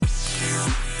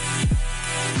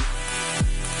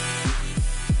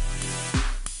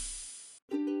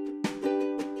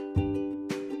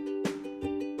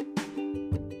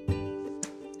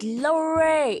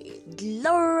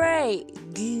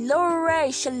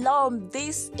Glory, shalom.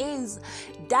 This is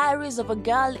Diaries of a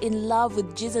Girl in Love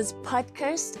with Jesus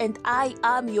podcast, and I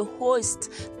am your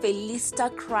host, Felista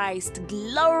Christ.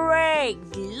 Glory,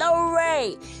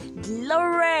 glory,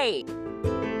 glory.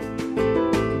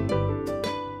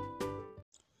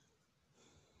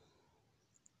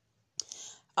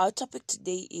 Our topic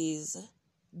today is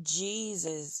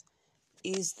Jesus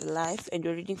is the life, and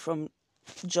we're reading from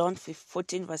John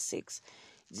 14 verse 6.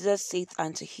 Jesus saith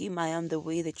unto him, I am the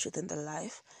way, the truth, and the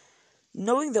life.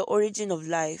 Knowing the origin of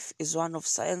life is one of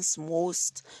science's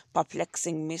most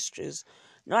perplexing mysteries.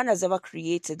 No one has ever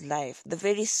created life. The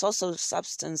very source or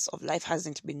substance of life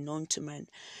hasn't been known to man.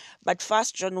 But 1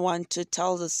 John 1:2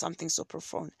 tells us something so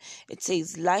profound. It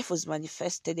says, life was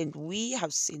manifested and we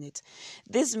have seen it.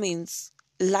 This means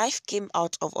life came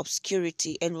out of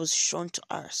obscurity and was shown to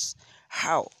us.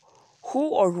 How? Who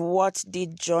or what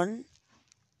did John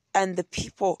and the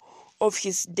people of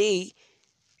his day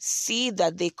see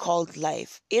that they called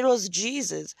life? It was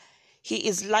Jesus. He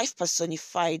is life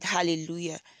personified.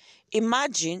 Hallelujah.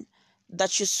 Imagine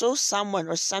that you saw someone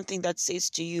or something that says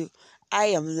to you, I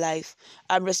am life.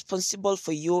 I'm responsible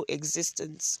for your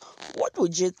existence. What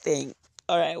would you think?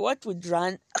 All right. What would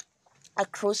run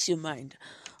across your mind?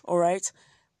 All right.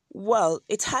 Well,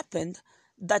 it happened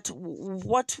that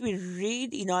what we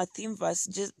read in our theme verse,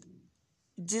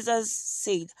 Jesus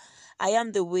said, I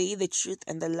am the way, the truth,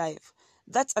 and the life.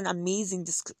 That's an amazing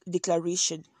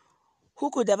declaration. Who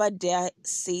could ever dare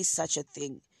say such a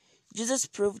thing? Jesus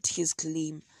proved his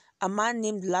claim. A man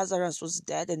named Lazarus was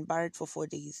dead and buried for 4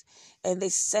 days, and they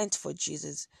sent for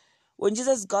Jesus. When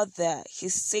Jesus got there, he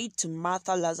said to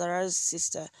Martha, Lazarus'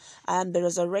 sister, I am the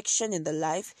resurrection and the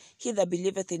life. He that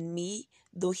believeth in me,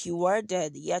 though he were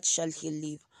dead, yet shall he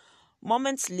live.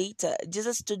 Moments later,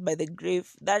 Jesus stood by the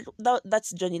grave.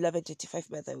 That's John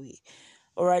 11:25, by the way.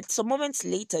 All right. So moments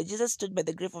later, Jesus stood by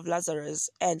the grave of Lazarus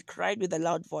and cried with a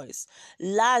loud voice,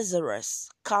 Lazarus,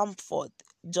 come forth.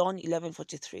 John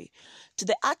 11:43. To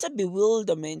the utter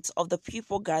bewilderment of the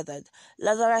people gathered,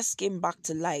 Lazarus came back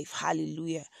to life.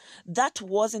 Hallelujah. That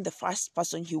wasn't the first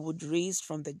person he would raise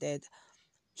from the dead.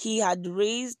 He had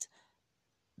raised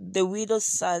the widow's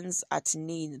sons at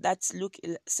Nain. That's Luke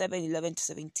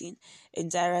 7:11-17,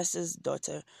 and Jairus'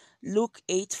 daughter. Luke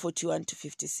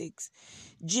 8:41-56.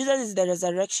 Jesus is the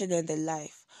resurrection and the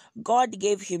life. God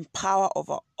gave him power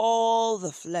over all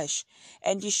the flesh,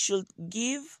 and he should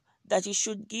give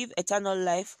eternal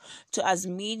life to as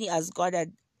many as God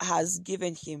has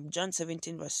given him. John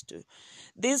 17:2.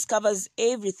 This covers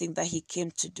everything that he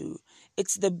came to do.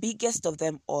 It's the biggest of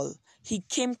them all. He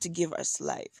came to give us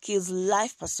life. He is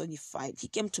life personified. He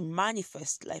came to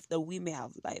manifest life that we may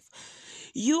have life.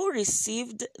 You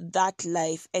received that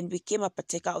life and became a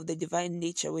partaker of the divine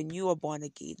nature when you were born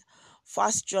again.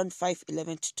 1 John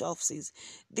 5:11-12 says,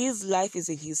 this life is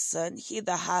in his Son. He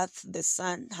that hath the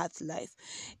Son hath life,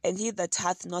 and he that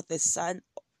hath not the Son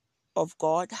of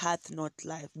God hath not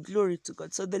life. Glory to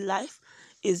God. So the life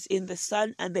is in the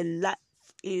Son, and the life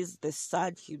is the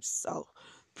Son himself.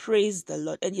 Praise the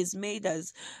Lord. And he's made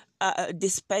us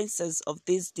dispensers of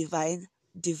this divine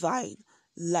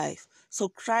life. So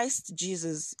Christ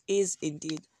Jesus is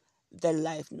indeed the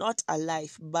life, not a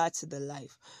life, but the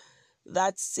life.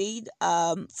 That said,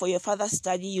 for your further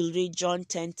study, you'll read John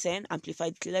 10:10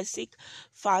 Amplified Classic,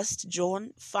 1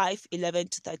 John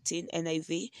 5:11-13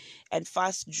 NIV, and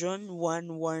 1 John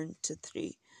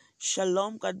 1:1-3.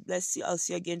 Shalom. God bless you. I'll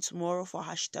see you again tomorrow for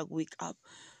 #Wake Up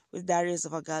with Diaries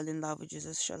of a Girl in Love with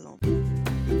Jesus. Shalom.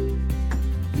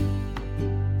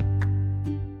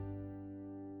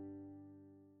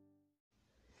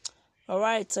 All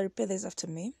right, so repeat this after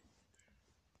me.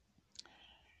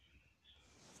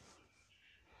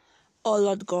 Oh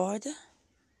Lord God,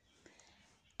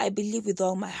 I believe with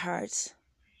all my heart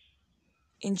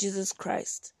in Jesus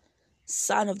Christ,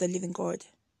 Son of the living God.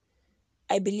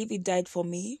 I believe he died for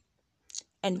me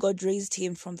and God raised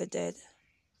him from the dead.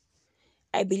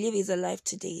 I believe he's alive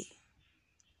today.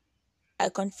 I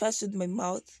confess with my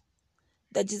mouth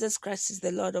that Jesus Christ is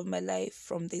the Lord of my life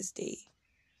from this day.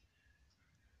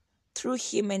 Through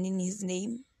him and in his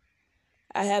name,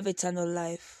 I have eternal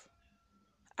life.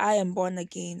 I am born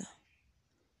again.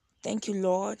 Thank you,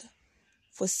 Lord,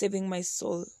 for saving my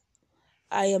soul.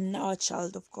 I am now a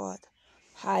child of God.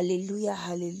 Hallelujah,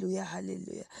 hallelujah,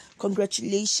 hallelujah.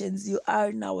 Congratulations, you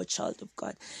are now a child of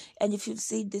God. And if you've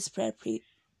said this prayer,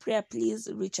 please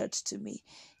reach out to me.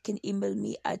 You can email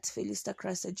me at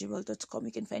felistachrist@gmail.com.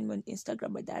 You can find me on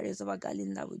Instagram at Diaries of a Girl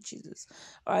in Love with Jesus.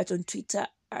 Or on Twitter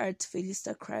at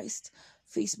Felistachrist.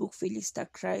 Facebook,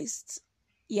 Felistachrist.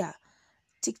 Yeah.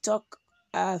 TikTok,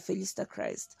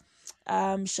 Felistachrist.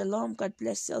 Shalom. God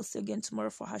bless you. I'll see you again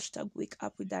tomorrow for hashtag Wake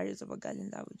Up with Darius of a Girl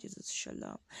in Love with Jesus.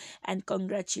 Shalom. And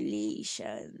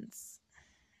congratulations.